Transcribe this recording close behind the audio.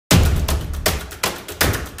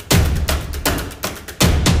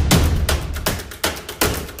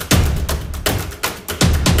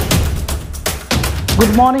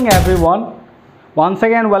Good morning everyone. Once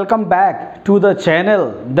again welcome back to the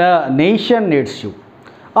channel The Nation Needs You.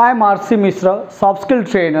 I am Mishra, soft skill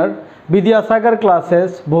trainer, Vidyasagar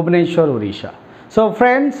classes, Bhubaneswar, Odisha. So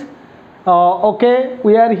friends,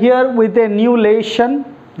 we are here with a new lesson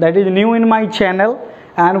that is new in my channel.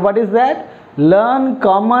 And what is that? Learn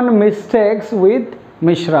common mistakes with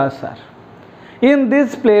Mishra Sir. In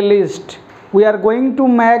this playlist, we are going to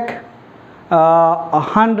make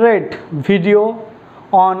 100 video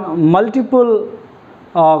on multiple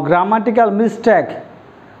grammatical mistake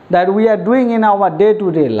that we are doing in our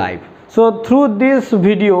day-to-day life. So through these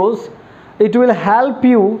videos, it will help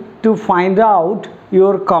you to find out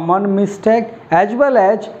your common mistake, as well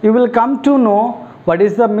as you will come to know what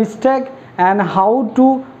is the mistake and how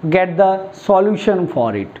to get the solution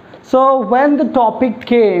for it. So when the topic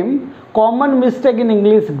came common mistake in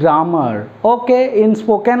English grammar, okay, in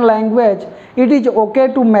spoken language it is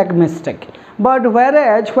okay to make mistake, but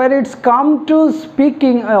whereas when it's come to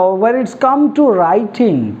speaking or when it's come to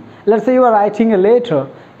writing, let's say you are writing a letter,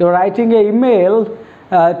 you are writing an email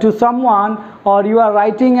to someone, or you are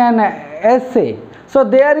writing an essay, so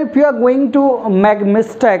there if you are going to make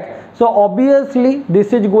mistake, so obviously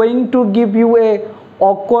this is going to give you a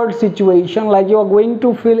awkward situation, like you are going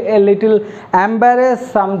to feel a little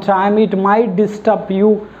embarrassed. Sometime it might disturb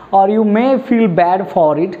you or you may feel bad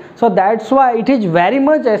for it. So that's why it is very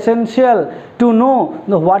much essential to know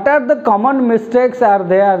what are the common mistakes are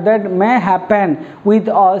there that may happen with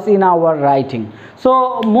us in our writing.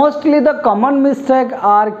 So mostly the common mistake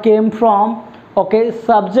came from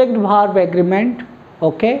subject verb agreement.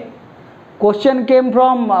 Question came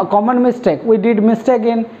from common mistake. We did mistake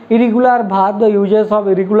in irregular verb, the uses of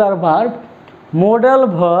irregular verb, modal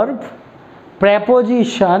verb,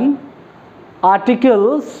 preposition,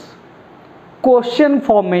 articles, question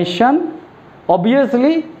formation,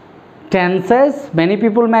 obviously tenses. Many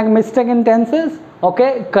people make mistake in tenses.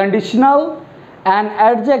 Conditional and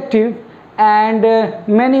adjective, and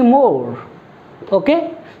many more.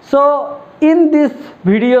 So in this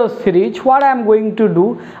video series, what I am going to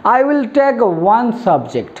do, I will take one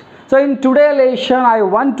subject. So in today's lesson, I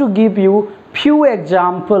want to give you few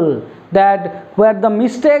examples that where the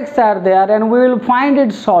mistakes are there, and we will find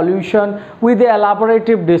its solution with the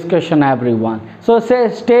elaborative discussion, everyone. So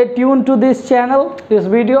stay tuned to this channel, this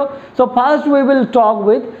video. So first we will talk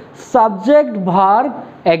with subject verb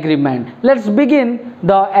agreement. Let's begin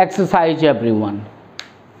the exercise, everyone.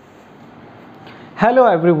 Hello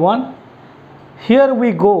everyone. Here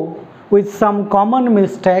we go with some common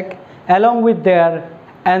mistake along with their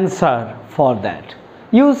answer for that.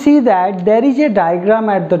 You see that there is a diagram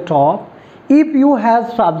at the top. If you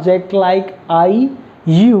have subject like I,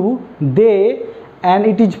 you, they, and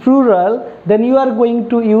it is plural, then you are going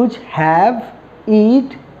to use have,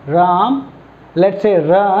 eat, run, let's say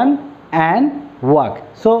run and work.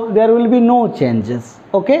 So there will be no changes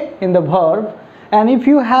in the verb. And if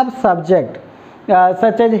you have subject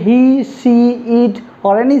such as he, she, it,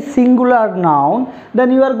 or any singular noun,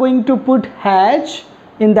 then you are going to put has.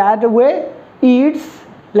 In that way, eats,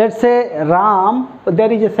 let's say Ram,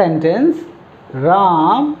 there is a sentence,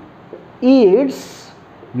 Ram eats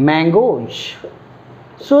mangoes.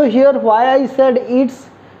 So here why I said eats,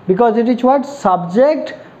 because it is what?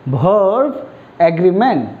 Subject verb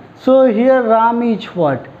agreement. So here Ram is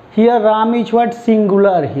what? Here Ram is what?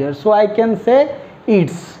 Singular here. So I can say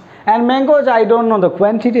eats. And mangoes, I don't know the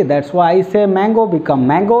quantity, that's why I say mango become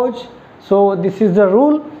mangoes. So this is the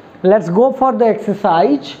rule. Let's go for the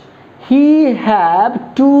exercise. He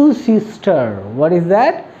have two sisters. What is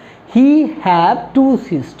that? He have two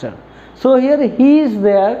sisters. So here he is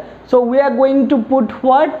there. So we are going to put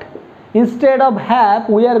what? Instead of have,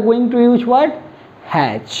 we are going to use what?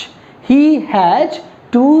 Has. He has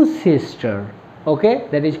two sisters.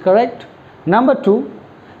 That is correct. Number 2,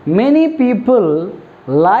 many people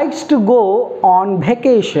likes to go on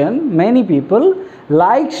vacation. Many people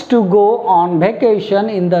likes to go on vacation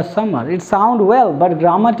in the summer. It sounds well, but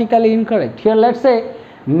grammatically incorrect. Here let's say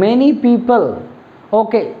many people.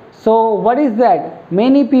 So what is that?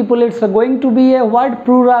 Many people, it's going to be a what?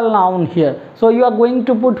 Plural noun here. So you are going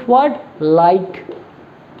to put what? Like.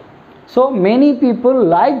 So many people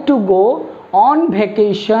like to go on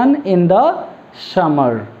vacation in the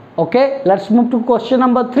summer. Let's move to question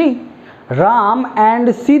number 3. Ram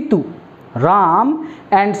and Situ. Ram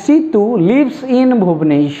and Situ lives in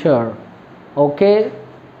Bhubaneswar.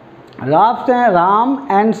 Ram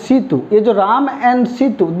and Situ. Is Ram and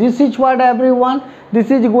Situ. This is what, everyone? This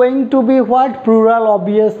is going to be what? Plural,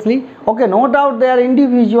 obviously. No doubt they are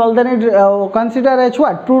individual. Then it consider as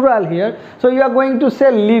what? Plural here. So you are going to say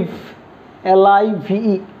live.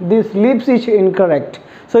 L-I-V-E. This lives is incorrect.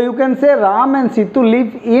 So you can say Ram and Situ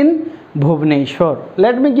live in Bhubaneswar.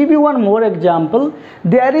 Let me give you one more example.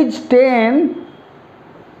 There is 10,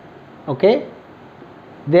 okay,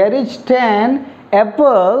 there is 10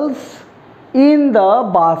 apples in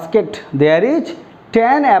the basket. There is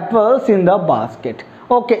 10 apples in the basket.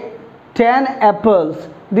 Okay, 10 apples.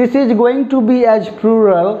 This is going to be as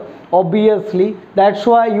plural, obviously. That's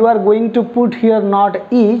why you are going to put here not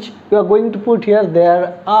each, you are going to put here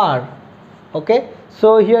there are. Okay,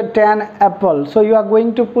 so here 10 apples. So you are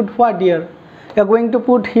going to put what here? You are going to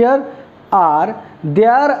put here are. There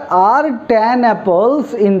are 10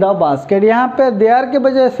 apples in the basket. यहाँ पे there के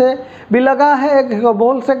वजह से भी लगा है, एक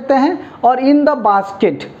बोल सकते हैं, और in the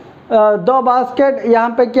basket, दो basket यहाँ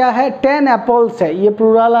पे क्या है, 10 apples है, ये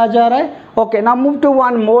plural आ जा रहा है. Okay, now move to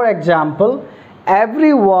one more example.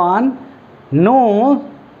 Everyone knows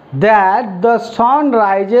that the sun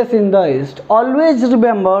rises in the east. Always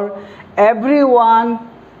remember, everyone,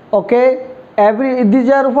 okay, these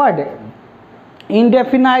are what?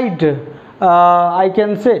 Indefinite, I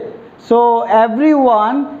can say. So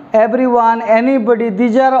everyone, anybody,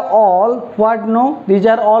 these are all what? No, these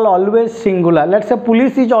are all always singular. Let's say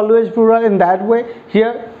police is always plural in that way.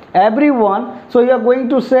 Here everyone, so you are going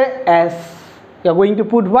to say S. You are going to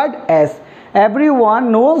put what? S.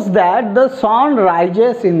 Everyone knows that the sun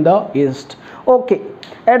rises in the east. Okay,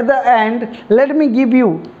 at the end, let me give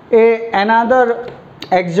you another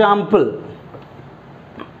example.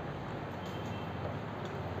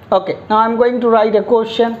 Okay, now I am going to write a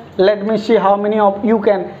question. Let me see how many of you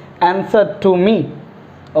can answer to me.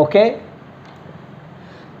 Okay.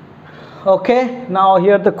 Okay, now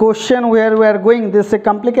here the question where we are going. This is a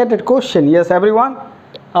complicated question. Yes, everyone.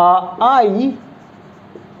 I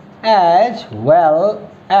as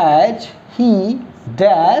well as he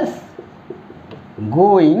dash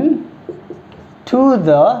going to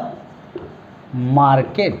the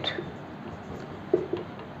market.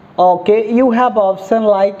 Okay, you have option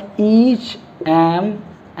like each, am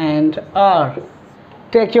and are.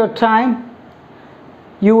 Take your time.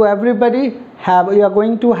 You everybody have, you are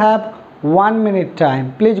going to have 1 minute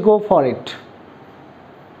time. Please go for it.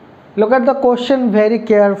 Look at the question very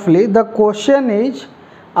carefully. The question is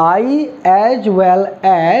I as well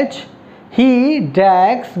as he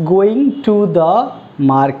dash going to the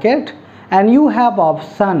market, and you have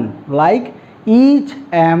option like each,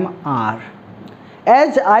 am, are.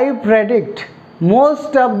 As I predict,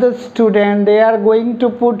 most of the students, they are going to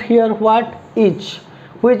put here what? Each,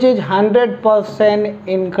 which is 100%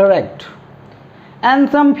 incorrect. And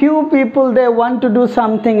some few people, they want to do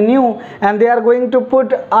something new and they are going to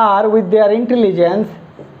put are with their intelligence.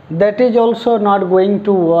 That is also not going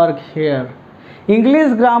to work here.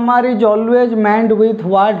 English grammar is always meant with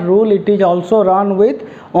what rule? It is also run with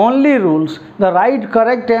only rules. The right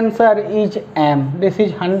correct answer is am. This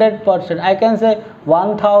is 100%. I can say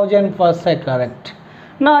 1000% correct.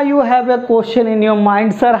 Now you have a question in your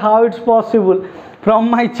mind, sir, how it's possible? From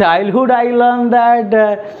my childhood I learned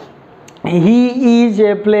that he is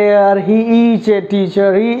a player, he is a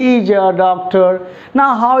teacher, he is a doctor.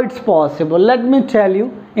 Now how it's possible? Let me tell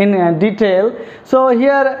you in detail. So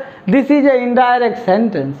here this is an indirect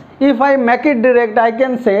sentence. If I make it direct, I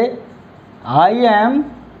can say I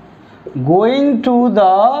am going to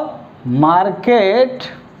the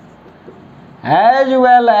market as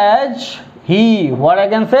well as he. What I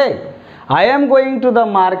can say? I am going to the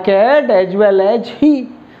market as well as he.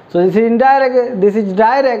 So this is indirect, this is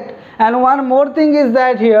direct. And one more thing is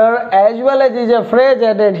that here as well as is a phrase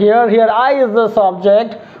added here. Here I is the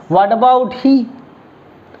subject. What about he?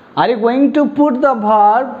 Are you going to put the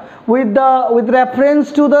verb with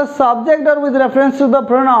reference to the subject or with reference to the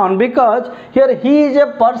pronoun? Because here he is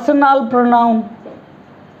a personal pronoun.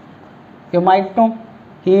 You might know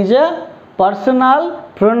he is a personal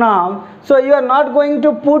pronoun. So you are not going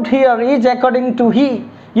to put here is according to he.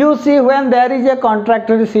 You see, when there is a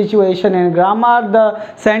contractory situation in grammar,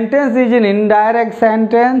 the sentence is an indirect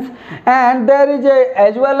sentence and there is a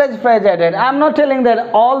as well as phrase added. I am not telling that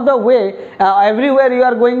all the way, everywhere you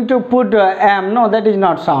are going to put am. No, that is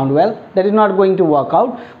not sound well. That is not going to work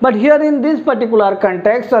out. But here in this particular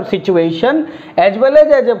context or situation, as well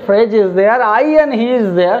as a phrase is there, I and he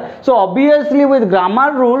is there. So obviously with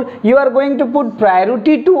grammar rule, you are going to put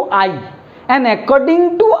priority to I. And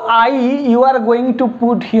according to I, you are going to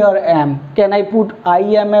put here am. Can I put I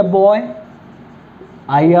am a boy?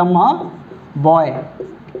 I am a boy.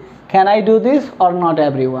 Can I do this or not,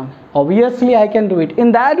 everyone? Obviously I can do it.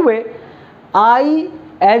 In that way, I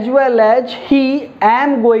as well as he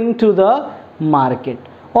am going to the market.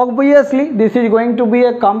 obviously this is going to be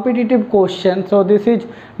a competitive question, so this is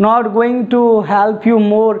not going to help you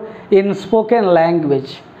more in spoken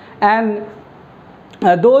language. And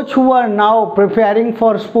those who are now preparing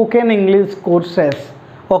for spoken English courses,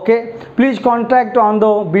 okay, please contact on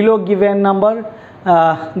the below given number.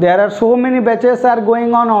 There are so many batches are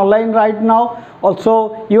going on online right now.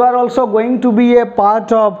 Also, you are also going to be a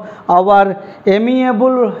part of our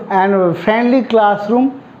amiable and friendly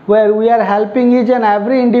classroom, where we are helping each and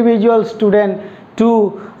every individual student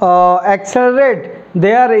to accelerate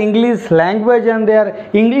their English language and their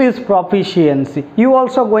English proficiency. You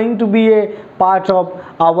also going to be a part of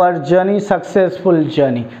our journey, successful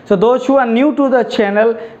journey. So those who are new to the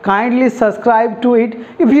channel, kindly subscribe to it.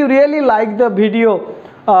 If you really like the video,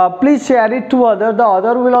 please share it to others. The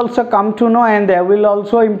other will also come to know, and they will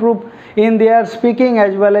also improve in their speaking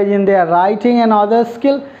as well as in their writing and other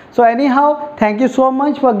skill. So anyhow, thank you so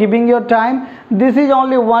much for giving your time. This is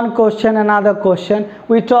only one question, another question.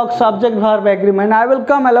 We talk subject verb agreement. I will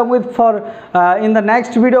come along with in the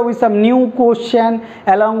next video with some new question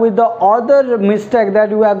along with the other mistake that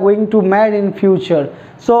you are going to make in future.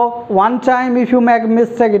 So one time if you make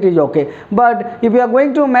mistake, it is okay, but if you are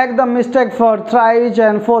going to make the mistake for thrice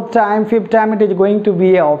and fourth time, fifth time, it is going to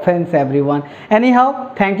be an offense, everyone.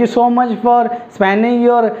 Anyhow, thank you so much for spending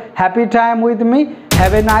your happy time with me.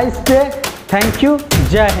 Have a nice day. Thank you.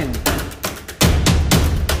 Jai Hind.